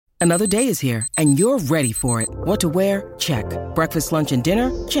Another day is here, and you're ready for it. What to wear? Check. Breakfast, lunch, and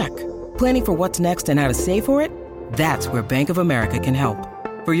dinner? Check. Planning for what's next and how to save for it? That's where Bank of America can help.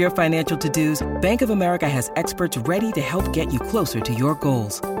 For your financial to-dos, Bank of America has experts ready to help get you closer to your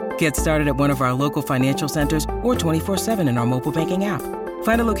goals. Get started at one of our local financial centers or 24/7 in our mobile banking app.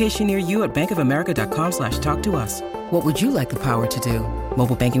 Find a location near you at bankofamerica.com/talktous. What would you like the power to do?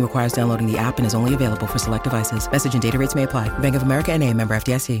 Mobile banking requires downloading the app and is only available for select devices. Message and data rates may apply. Bank of America N.A., member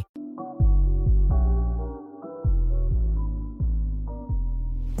FDIC.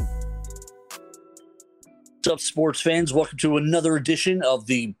 What's up, sports fans? Welcome to another edition of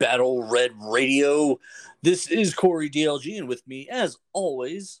the Battle Red Radio. This is Corey DLG, and with me, as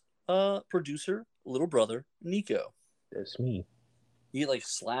always, producer, little brother, Nico. That's me. You get like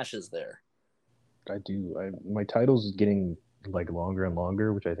slashes there. I do. My title's getting like longer and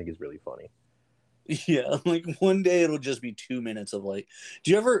longer, which I think is really funny. Yeah, like one day it'll just be 2 minutes of like. Do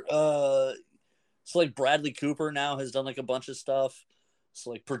you ever? So like Bradley Cooper now has done like a bunch of stuff. So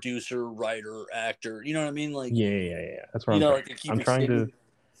like producer, writer, actor. You know what I mean? Like yeah. That's what I'm trying. Like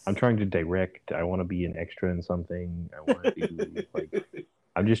I'm trying to direct. I want to be an extra in something. I want to do like.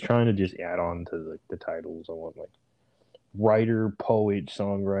 I'm just trying to just add on to like the titles. I want like writer, poet,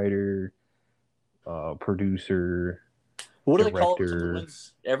 songwriter, producer. What do director.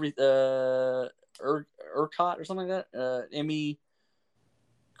 they call it? ERCOT or something like that. Emmy,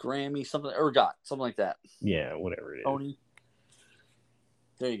 Grammy, something. ERCOT, something like that. Yeah, whatever it is. Tony.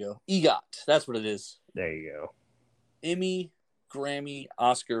 There you go. EGOT. That's what it is. There you go. Emmy, Grammy,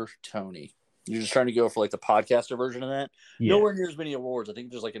 Oscar, Tony. You're just trying to go for like the podcaster version of that. Yeah. Nowhere near as many awards. I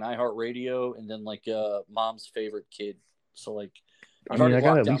think there's like an iHeartRadio and then like mom's favorite kid. So like, I mean, I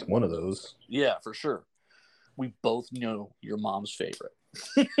got at least one of those. Yeah, for sure. We both know your mom's favorite.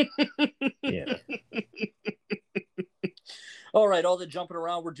 Yeah. All right, all the jumping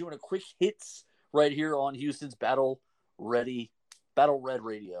around. We're doing a quick hits right here on Houston's Battle Red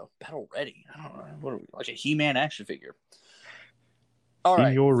Radio. Battle Ready. I don't know. What are we, like a He-Man action figure? All right.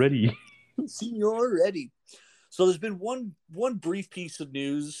 Senior Ready. Senior Ready. So there's been one brief piece of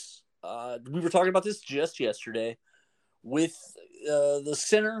news. We were talking about this just yesterday with the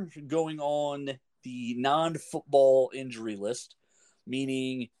center going on the non-football injury list,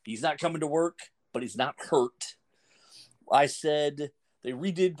 meaning he's not coming to work, but he's not hurt. I said they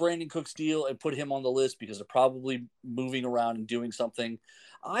redid Brandon Cook's deal and put him on the list because they're probably moving around and doing something.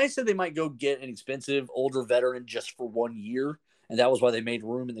 I said they might go get an expensive older veteran just for 1 year, and that was why they made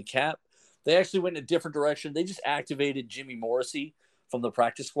room in the cap. They actually went in a different direction. They just activated Jimmy Morrissey from the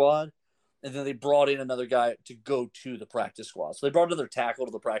practice squad, and then they brought in another guy to go to the practice squad. So they brought another tackle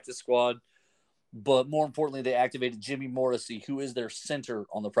to the practice squad, but more importantly, they activated Jimmy Morrissey, who is their center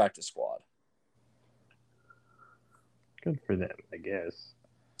on the practice squad. Good for them, I guess.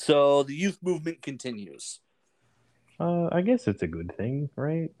 So the youth movement continues. I guess it's a good thing,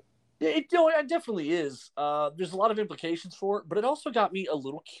 right? It definitely is. There's a lot of implications for it, but it also got me a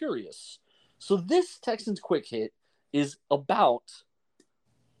little curious. So this Texans quick hit is about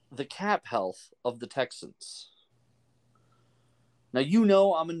the cap health of the Texans. Now, you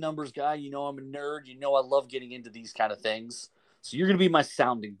know I'm a numbers guy. You know I'm a nerd. You know I love getting into these kind of things. So you're going to be my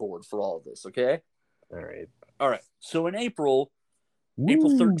sounding board for all of this, okay? All right. So in April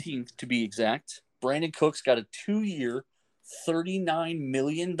 13th to be exact, Brandon Cooks got a 2-year, $39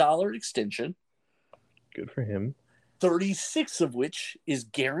 million extension. Good for him. 36 of which is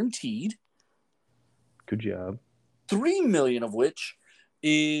guaranteed. Good job. $3 million of which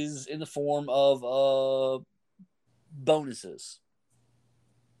is in the form of bonuses,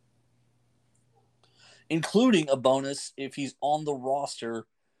 including a bonus if he's on the roster.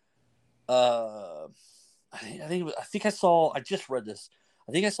 I just read this.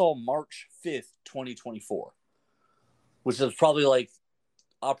 I think I saw March 5th, 2024, which is probably like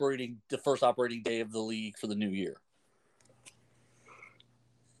the first operating day of the league for the new year.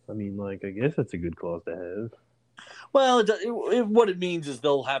 I mean, like, I guess that's a good clause to have. Well, what it means is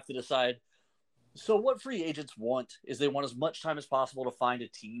they'll have to decide. So what free agents want is they want as much time as possible to find a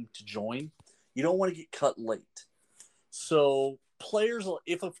team to join. You don't want to get cut late. So players,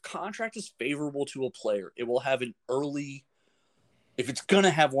 if a contract is favorable to a player, it will have an early, if it's going to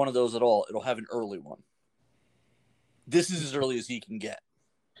have one of those at all, it'll have an early one. This is as early as he can get.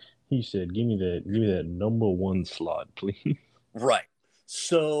 He said, give me that number one slot, please. Right.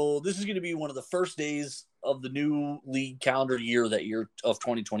 So this is going to be one of the first days of the new league calendar year, that year of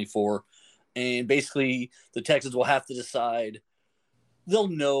 2024. And basically the Texans will have to decide. They'll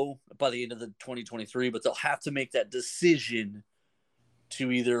know by the end of the 2023, but they'll have to make that decision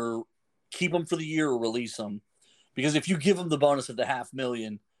to either keep them for the year or release them. Because if you give them the bonus of the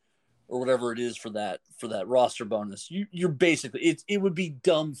 $500,000, or whatever it is for that roster bonus. You're basically it would be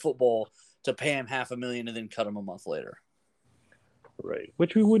dumb football to pay him $500,000 and then cut him a month later. Right,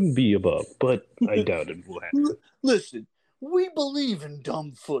 which we wouldn't be above, but I doubt it will happen. Listen, we believe in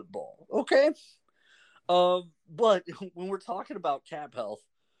dumb football, okay? But when we're talking about cap health,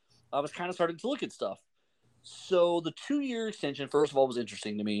 I was kind of starting to look at stuff. So the 2-year extension, first of all, was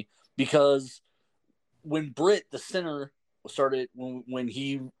interesting to me because when Britt, the center, started when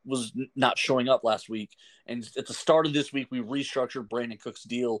he was not showing up last week, and at the start of this week, we restructured Brandon Cook's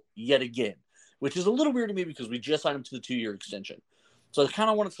deal yet again, which is a little weird to me because we just signed him to the 2-year extension. So I kind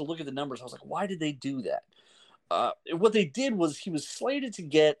of wanted to look at the numbers. I was like, why did they do that? What they did was he was slated to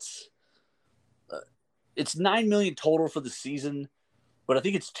get it's $9 million total for the season, but I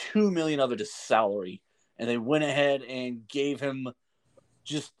think it's $2 million of it is salary, and they went ahead and gave him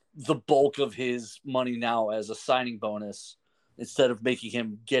just the bulk of his money now as a signing bonus instead of making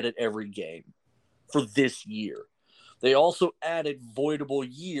him get it every game for this year. They also added voidable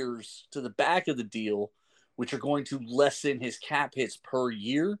years to the back of the deal, which are going to lessen his cap hits per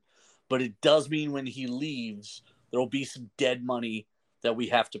year. But it does mean when he leaves, there will be some dead money that we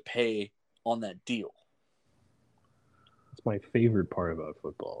have to pay on that deal. That's my favorite part about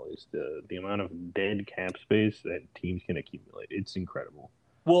football is the amount of dead cap space that teams can accumulate. It's incredible.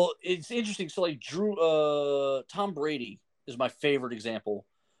 Well, it's interesting. So, like Tom Brady is my favorite example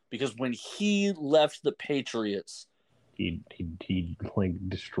because when he left the Patriots, he like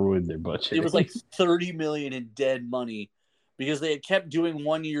destroyed their budget. It was like $30 million in dead money because they had kept doing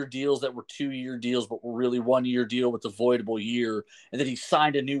 1-year deals that were 2-year deals, but were really 1-year deal with the voidable year. And then he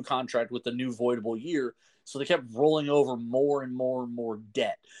signed a new contract with the new voidable year. So they kept rolling over more and more and more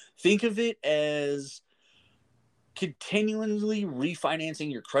debt. Think of it as continually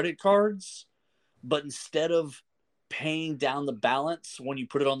refinancing your credit cards, but instead of paying down the balance when you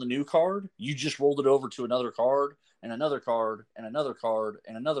put it on the new card, you just rolled it over to another card and another card and another card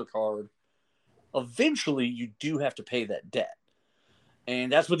and another card. Eventually, you do have to pay that debt. And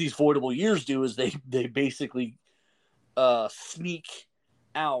that's what these voidable years do is they basically sneak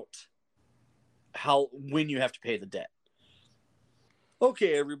out when you have to pay the debt.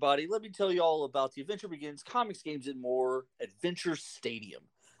 Okay, everybody, let me tell you all about the Adventure Begins Comics, Games, and More Adventure Stadium.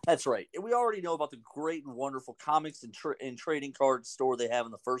 That's right. We already know about the great and wonderful comics and trading card store they have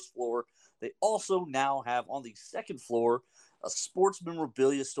on the first floor. They also now have on the second floor a sports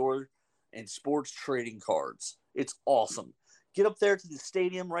memorabilia store and sports trading cards. It's awesome. Get up there to the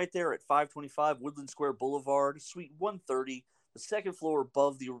stadium right there at 525 Woodland Square Boulevard, Suite 130, the second floor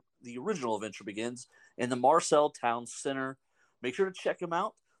above the original Adventure Begins, in the Marcel Town Center. Make sure to check them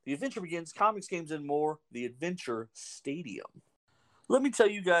out. The Adventure Begins, Comics, Games, and More, the Adventure Stadium. Let me tell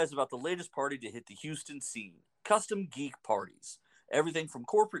you guys about the latest party to hit the Houston scene, Custom Geek Parties. Everything from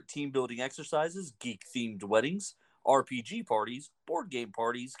corporate team-building exercises, geek-themed weddings, RPG parties, board game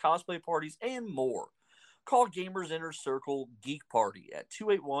parties, cosplay parties, and more. Call Gamers Inner Circle Geek Party at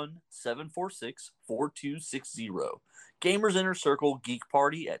 281-746-4260. Gamers Inner Circle Geek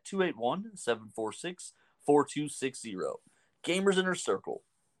Party at 281-746-4260. Gamers Inner Circle.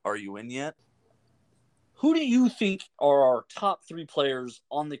 Are you in yet? Who do you think are our top 3 players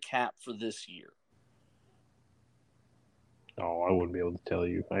on the cap for this year? Oh, I wouldn't be able to tell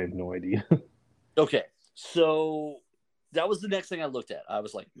you. I have no idea. Okay, so that was the next thing I looked at. I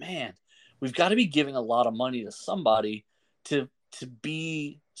was like, man, we've got to be giving a lot of money to somebody to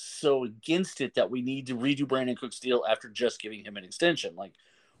be so against it that we need to redo Brandon Cook's deal after just giving him an extension. Like,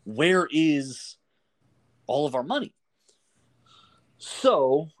 where is all of our money?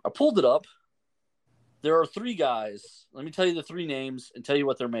 So I pulled it up. There are 3 guys. Let me tell you the 3 names and tell you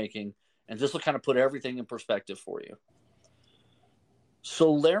what they're making. And this will kind of put everything in perspective for you.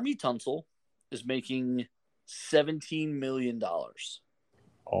 So Laramie Tunsil is making $17 million.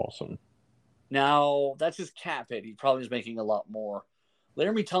 Awesome. Now, that's his cap hit. He probably is making a lot more.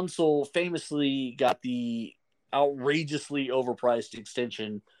 Laramie Tunsil famously got the outrageously overpriced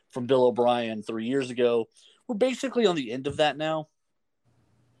extension from Bill O'Brien 3 years ago. We're basically on the end of that now.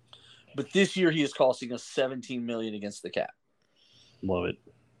 But this year he is costing us $17 million against the cap. Love it.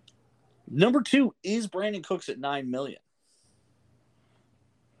 Number 2 is Brandon Cooks at $9 million.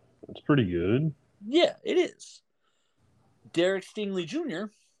 That's pretty good. Yeah, it is. Derek Stingley Jr.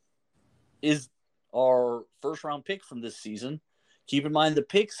 is our first-round pick from this season. Keep in mind the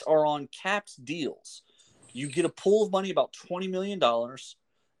picks are on caps deals. You get a pool of money about $20 million,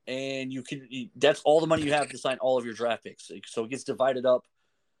 and that's all the money you have to sign all of your draft picks. So it gets divided up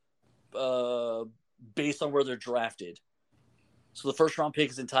based on where they're drafted. So the first round pick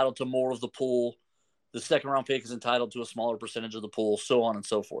is entitled to more of the pool the second-round pick is entitled to a smaller percentage of the pool, so on and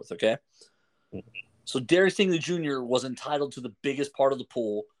so forth, okay? So Darius Stingley Jr. was entitled to the biggest part of the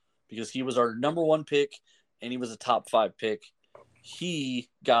pool because he was our number 1 pick and he was a top 5 pick. He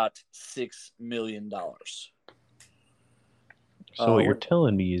got $6 million. So what you're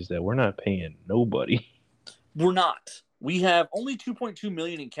telling me is that we're not paying nobody. We're not. We have only $2.2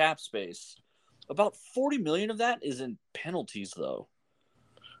 million in cap space. About $40 million of that is in penalties, though.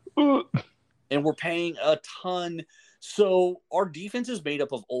 And we're paying a ton. So our defense is made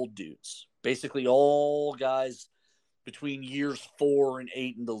up of old dudes. Basically all guys between years 4 and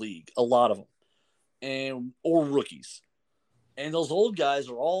 8 in the league. A lot of them. Or rookies. And those old guys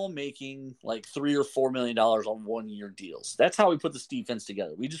are all making like $3 or $4 million on 1-year deals. That's how we put this defense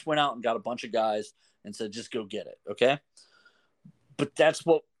together. We just went out and got a bunch of guys and said, just go get it. Okay. But that's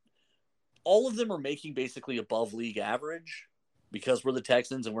what all of them are making, basically above league average, because we're the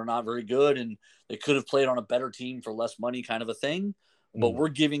Texans and we're not very good. And they could have played on a better team for less money, kind of a thing. But we're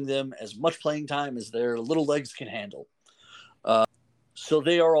giving them as much playing time as their little legs can handle. So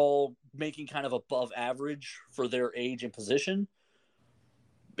they are all making kind of above average for their age and position.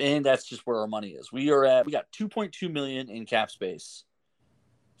 And that's just where our money is. We got $2.2 million in cap space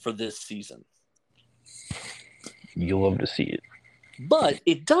for this season. You'll love to see it. But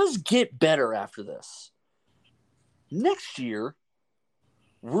it does get better after this. Next year,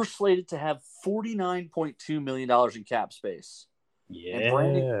 we're slated to have $49.2 million in cap space.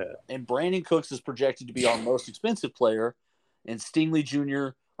 Yeah. And Brandon Cooks is projected to be our most expensive player, and Stingley Jr.,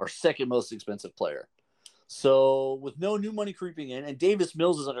 our second most expensive player. So with no new money creeping in, and Davis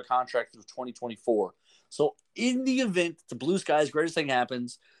Mills is under contract through 2024. So in the event the Blue Sky's greatest thing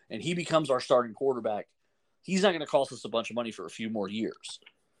happens and he becomes our starting quarterback, he's not going to cost us a bunch of money for a few more years.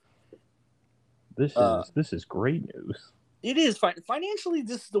 This is great news. It is financially.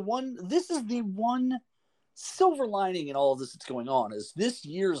 This is the one silver lining in all of this that's going on. Is this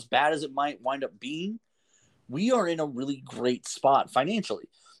year, as bad as it might wind up being, we are in a really great spot financially.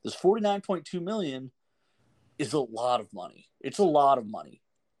 This $49.2 million is a lot of money. It's a lot of money,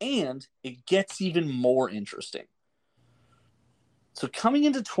 and it gets even more interesting. So coming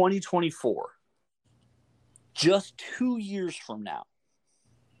into 2024, just 2 years from now,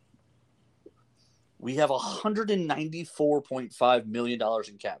 we have $194.5 million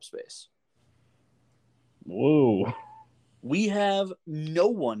in cap space. Whoa. We have no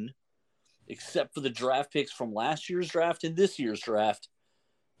one except for the draft picks from last year's draft and this year's draft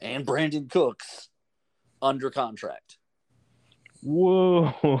and Brandon Cooks under contract.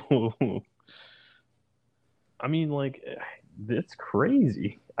 Whoa. I mean, like, that's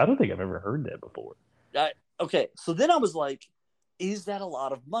crazy. I don't think I've ever heard that before. Okay, so then I was like, is that a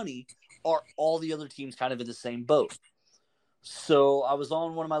lot of money? Are all the other teams kind of in the same boat? So I was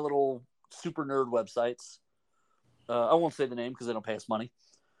on one of my little super nerd websites. I won't say the name because they don't pay us money.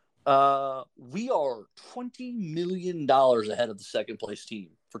 We are $20 million ahead of the second place team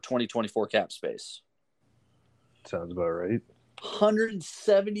for 2024 cap space. Sounds about right.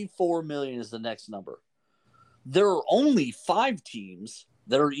 $174 million is the next number. There are only 5 teams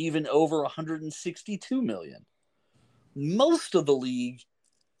that are even over $162 million. Most of the league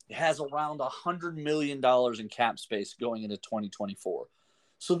has around $100 million in cap space going into 2024.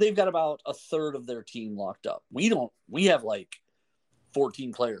 So they've got about a third of their team locked up. We have like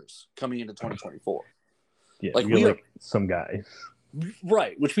 14 players coming into 2024. Yeah, like we are like some guys.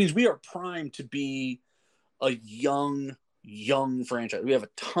 Right, which means we are primed to be a young franchise. We have a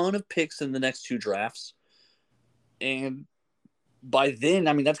ton of picks in the next 2 drafts. And by then,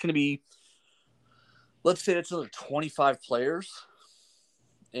 I mean, that's going to be, let's say that's another 25 players.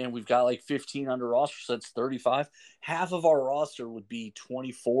 And we've got like 15 under roster, so that's 35. Half of our roster would be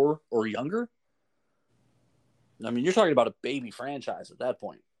 24 or younger. I mean, you're talking about a baby franchise at that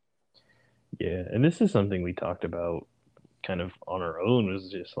point. Yeah, and this is something we talked about kind of on our own,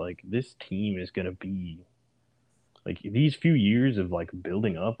 was just like, this team is going to be, like, these few years of like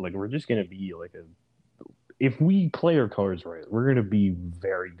building up, like, we're just going to be like if we play our cards right, we're going to be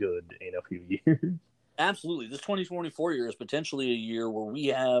very good in a few years. Absolutely. This 2024 year is potentially a year where we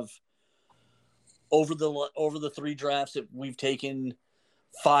have, over the 3 drafts that we've taken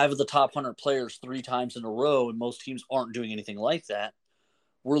 5 of the top 100 players 3 times in a row, and most teams aren't doing anything like that.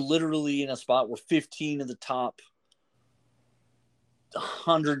 We're literally in a spot where 15 of the top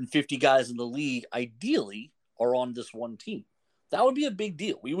 150 guys in the league ideally are on this one team. That would be a big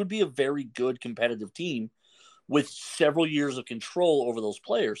deal. We would be a very good competitive team with several years of control over those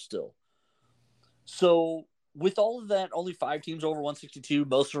players still. So with all of that, only 5 teams over 162,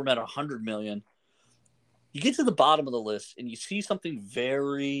 most of them at 100 million. You get to the bottom of the list and you see something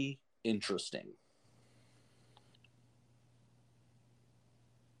very interesting.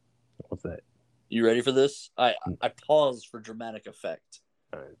 What's that? You ready for this? I paused for dramatic effect.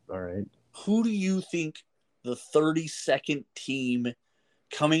 All right. Who do you think the 32nd team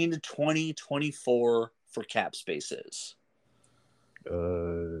coming into 2024 for cap space is?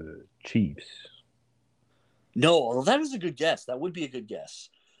 Chiefs. No, well, that is a good guess. That would be a good guess.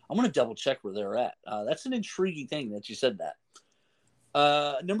 I'm going to double check where they're at. That's an intriguing thing that you said that.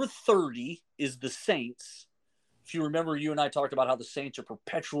 Number 30 is the Saints. If you remember, you and I talked about how the Saints are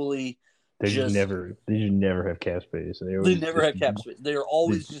perpetually They just never have cap space. They never have cap space. They are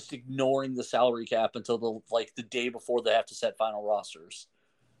always just ignoring the salary cap until the day before they have to set final rosters.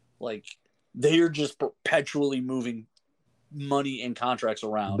 Like, they are just perpetually moving money and contracts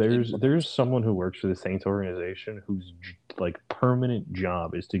around. There's someone who works for the Saints organization whose like permanent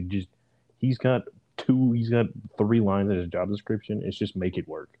job is to just he's got 3 lines in his job description. It's just make it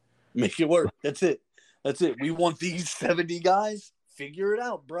work. Make it work. That's it. We want these 70 guys. Figure it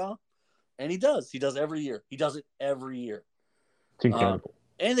out, bro. And he does. He does every year. He does it every year. It's incredible.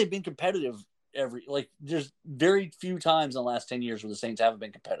 And they've been competitive there's very few times in the last 10 years where the Saints haven't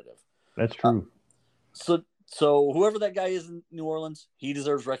been competitive. That's true. So whoever that guy is in New Orleans, he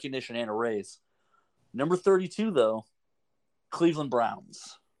deserves recognition and a raise. Number 32, though, Cleveland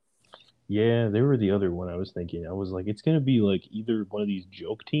Browns. Yeah, they were the other one I was thinking. I was like, it's going to be like either one of these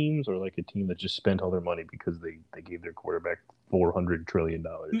joke teams or like a team that just spent all their money because they gave their quarterback $400 trillion.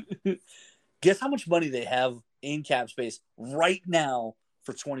 Guess how much money they have in cap space right now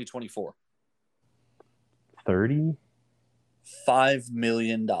for 2024? 30? $5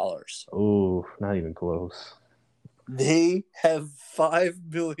 million. Oh, not even close. They have $5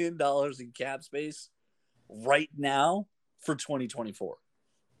 million in cap space right now for 2024.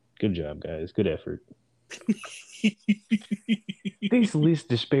 Good job, guys. Good effort. This list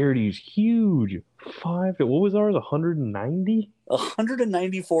disparity is huge. What was ours? 190?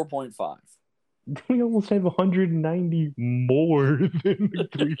 194.5. We almost have 190 more than the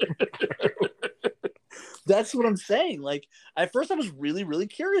Cleveland. That's what I'm saying. Like, at first I was really, really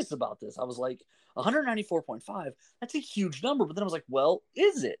curious about this. I was like, 194.5, that's a huge number. But then I was like, well,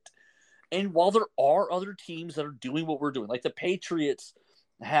 is it? And while there are other teams that are doing what we're doing, like the Patriots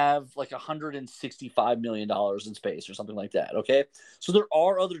have like $165 million in space or something like that, okay? So there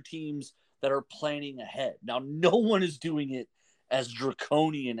are other teams that are planning ahead. Now, no one is doing it as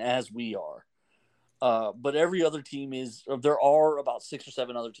draconian as we are. But every other team is, there are about 6 or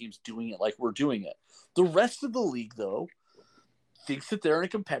 7 other teams doing it like we're doing it. The rest of the league, though, thinks that they're in a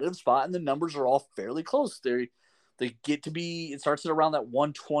competitive spot, and the numbers are all fairly close. They get to be, it starts at around that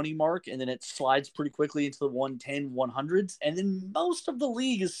 120 mark, and then it slides pretty quickly into the 110, 100s, and then most of the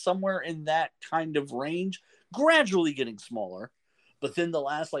league is somewhere in that kind of range, gradually getting smaller. But then the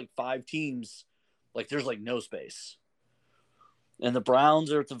last, 5 teams, there's, no space. And the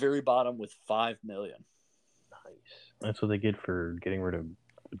Browns are at the very bottom with $5 million. Nice. That's what they get for getting rid of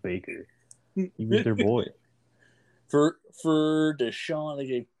Baker. He was their boy. For Deshaun, they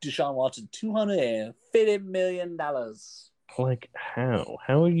gave Deshaun Watson $250 million. Like how?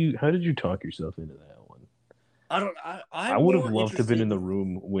 How did you talk yourself into that one? I would have loved to have been in the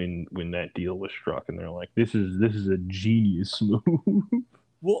room when that deal was struck, and they're like, "This is a genius move."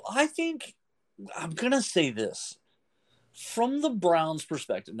 Well, I think I'm gonna say this from the Browns'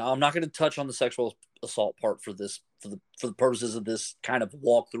 perspective. Now, I'm not going to touch on the sexual assault part for this for the purposes of this kind of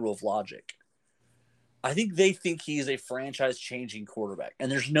walkthrough of logic. I think they think he is a franchise-changing quarterback,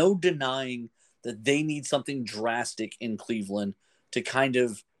 and there's no denying that they need something drastic in Cleveland to kind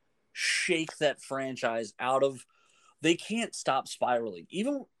of shake that franchise out of. They can't stop spiraling.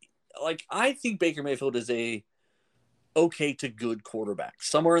 Even I think Baker Mayfield is a okay to good quarterback,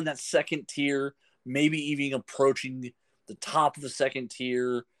 somewhere in that second tier, maybe even approaching the top of the second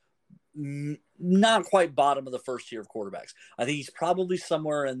tier, not quite bottom of the first tier of quarterbacks. I think he's probably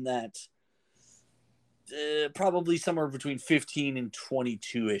somewhere in that. Probably somewhere between 15 and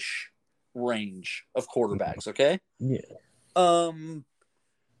 22-ish range of quarterbacks, okay? Yeah. And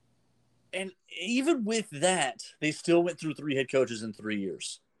even with that, they still went through 3 head coaches in 3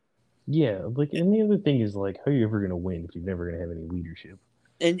 years. Yeah, and the other thing is, how are you ever going to win if you're never going to have any leadership?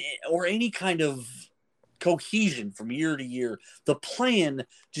 Or any kind of cohesion from year to year. The plan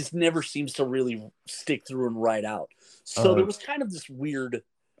just never seems to really stick through and ride out. So there was kind of this weird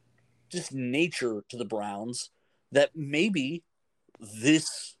just nature to the Browns that maybe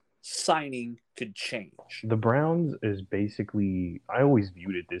this signing could change. The Browns is basically, I always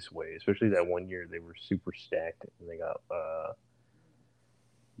viewed it this way, especially that one year they were super stacked and they got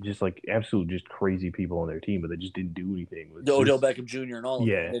just absolute just crazy people on their team, but they just didn't do anything. Odell Beckham Jr. and all of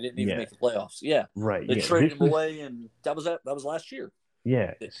them. They didn't even make the playoffs. Yeah. Right. They traded him away, and that was last year.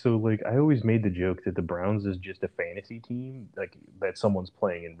 Yeah, so like I always made the joke that the Browns is just a fantasy team, like that someone's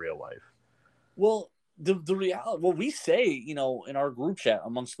playing in real life. Well, the reality, what we say, in our group chat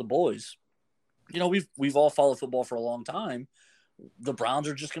amongst the boys, we've all followed football for a long time. The Browns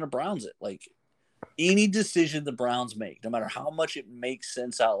are just going to Browns it. Like any decision the Browns make, no matter how much it makes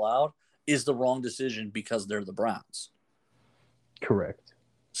sense out loud, is the wrong decision because they're the Browns. Correct.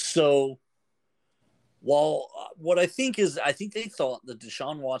 So, while what I think they thought that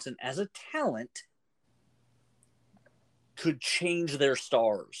Deshaun Watson as a talent could change their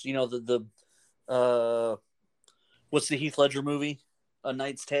stars. What's the Heath Ledger movie, A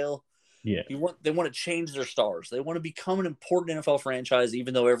Knight's Tale? Yeah. They want to change their stars. They want to become an important NFL franchise,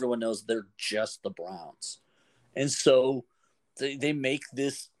 even though everyone knows they're just the Browns. And so they make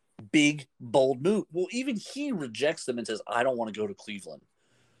this big, bold move. Well, even he rejects them and says, "I don't want to go to Cleveland."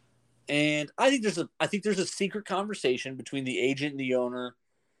 And I think there's a secret conversation between the agent and the owner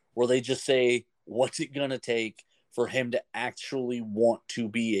where they just say, "What's it gonna take for him to actually want to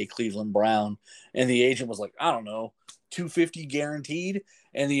be a Cleveland Brown?" And the agent was like, "I don't know, 250 guaranteed."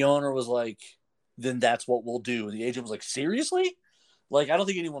 And the owner was like, "Then that's what we'll do." And the agent was like, "Seriously?" Like, I don't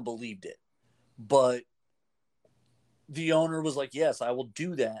think anyone believed it. But the owner was like, "Yes, I will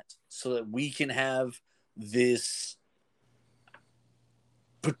do that so that we can have this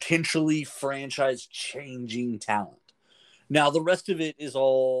potentially franchise-changing talent." Now, the rest of it is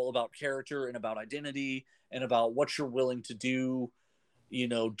all about character and about identity and about what you're willing to do.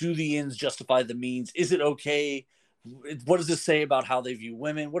 Do the ends justify the means? Is it okay? What does this say about how they view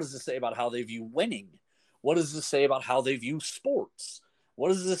women? What does this say about how they view winning? What does this say about how they view sports? What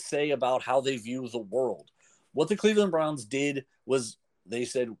does this say about how they view the world? What the Cleveland Browns did was they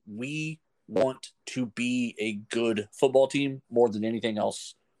said, "We want to be a good football team more than anything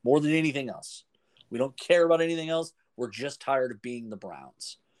else. More than anything else. We don't care about anything else. We're just tired of being the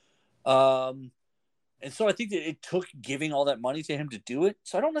Browns." And so I think that it took giving all that money to him to do it.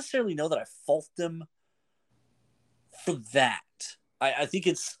 So I don't necessarily know that I fault them for that. I think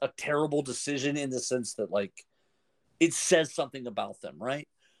it's a terrible decision in the sense that, like, it says something about them, right?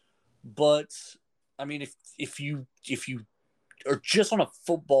 But I mean, if you are just on a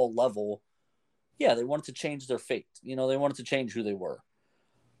football level, yeah, they wanted to change their fate. They wanted to change who they were.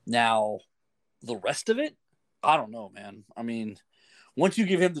 Now, the rest of it, I don't know, man. I mean, once you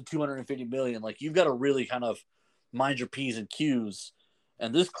give him the $250 million, like, you've got to really kind of mind your P's and Q's.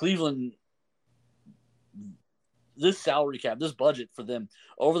 And this Cleveland, this salary cap, this budget for them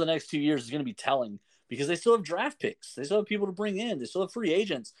over the next 2 years is going to be telling because they still have draft picks. They still have people to bring in. They still have free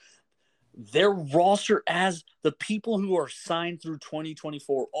agents. Their roster, as the people who are signed through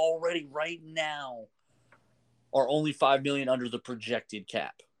 2024 already right now, are only $5 million under the projected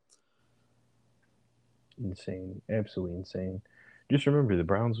cap. Insane. Absolutely insane. Just remember, the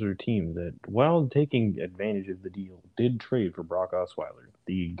Browns are a team that, while taking advantage of the deal, did trade for Brock Osweiler,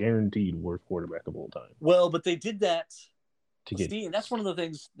 the guaranteed worst quarterback of all time. Well, but they did that to get, and that's one of the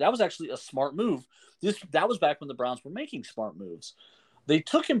things that was actually a smart move. That was back when the Browns were making smart moves. They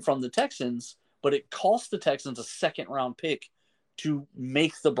took him from the Texans, but it cost the Texans a second-round pick to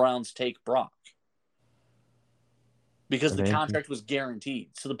make the Browns take Brock because the contract was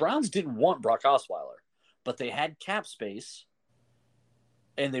guaranteed. So the Browns didn't want Brock Osweiler, but they had cap space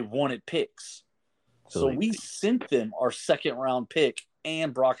and they wanted picks. So we sent them our second-round pick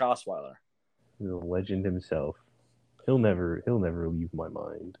and Brock Osweiler. The legend himself. He'll never leave my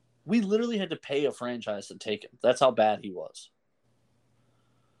mind. We literally had to pay a franchise to take him. That's how bad he was.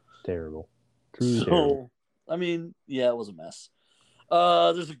 Terrible. Truly terrible. I mean, yeah, it was a mess.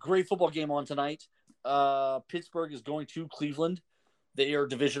 There's a great football game on tonight. Pittsburgh is going to Cleveland. They are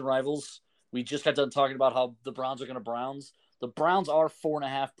division rivals. We just got done talking about how the Browns are going to Browns. The Browns are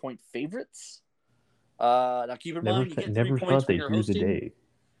 4.5-point favorites. Now, keep in mind, you get 3 points when you're hosting. The day.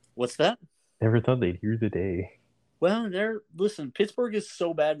 What's that? Never thought they'd hear the day. Well, listen, Pittsburgh is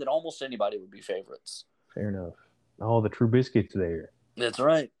so bad that almost anybody would be favorites. Fair enough. Oh, the Trubisky's there. That's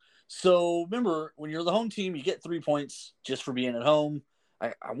right. So remember, when you're the home team, you get 3 points just for being at home.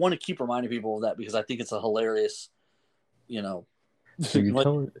 I want to keep reminding people of that because I think it's a hilarious, So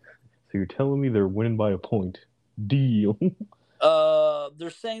you're telling me they're winning by a point? Deal. They're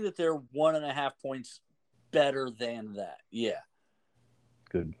saying that they're 1.5 points better than that. Yeah.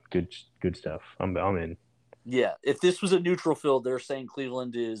 Good stuff. I'm in. Yeah. If this was a neutral field, they're saying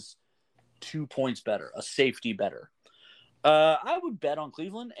Cleveland is 2 points better, a safety better. I would bet on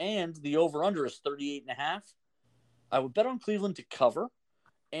Cleveland, and the over-under is 38.5. I would bet on Cleveland to cover,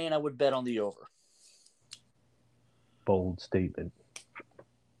 and I would bet on the over. Bold statement.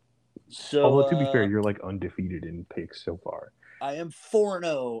 So, although, to be fair, you're like undefeated in picks so far. I am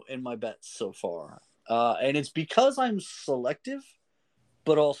 4-0 in my bets so far. And it's because I'm selective,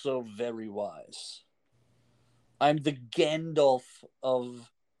 but also very wise. I'm the Gandalf of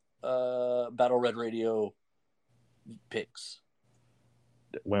Battle Red Radio picks.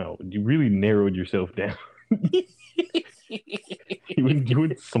 Wow, you really narrowed yourself down. You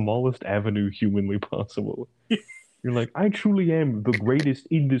went smallest avenue humanly possible. You're like, I truly am the greatest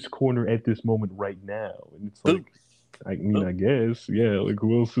in this corner at this moment right now. And it's like, I mean, I guess, yeah, like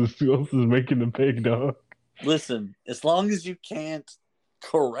who else is making the pick, dog? Listen, as long as you can't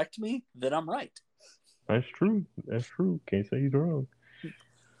correct me, then I'm right. That's true. Can't say he's wrong.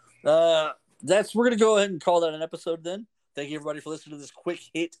 We're gonna go ahead and call that an episode then. Thank you everybody for listening to this quick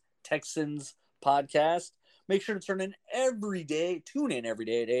hit Texans podcast. Make sure to tune in every day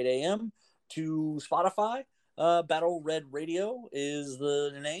at 8 a.m. to Spotify. Battle Red Radio is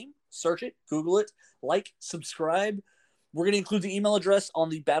the name. Search it, Google it, like, subscribe. We're going to include the email address on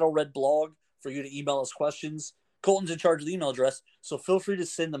the Battle Red blog for you to email us questions. Colton's in charge of the email address, so feel free to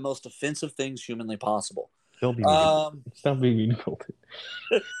send the most offensive things humanly possible. Stop being mean, Colton.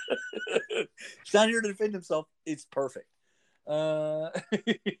 He's not here to defend himself. It's perfect. Thank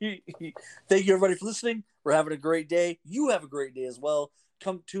you everybody for listening. We're having a great day. You have a great day as well.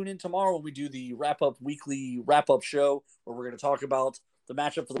 Come tune in tomorrow when we do the weekly wrap-up show where we're going to talk about the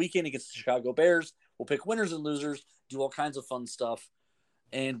matchup for the weekend against the Chicago Bears. We'll pick winners and losers, do all kinds of fun stuff,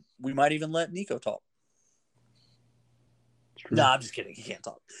 and we might even let Nico talk. No, I'm just kidding. He can't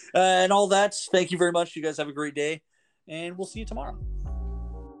talk. And all that. Thank you very much. You guys have a great day, and we'll see you tomorrow.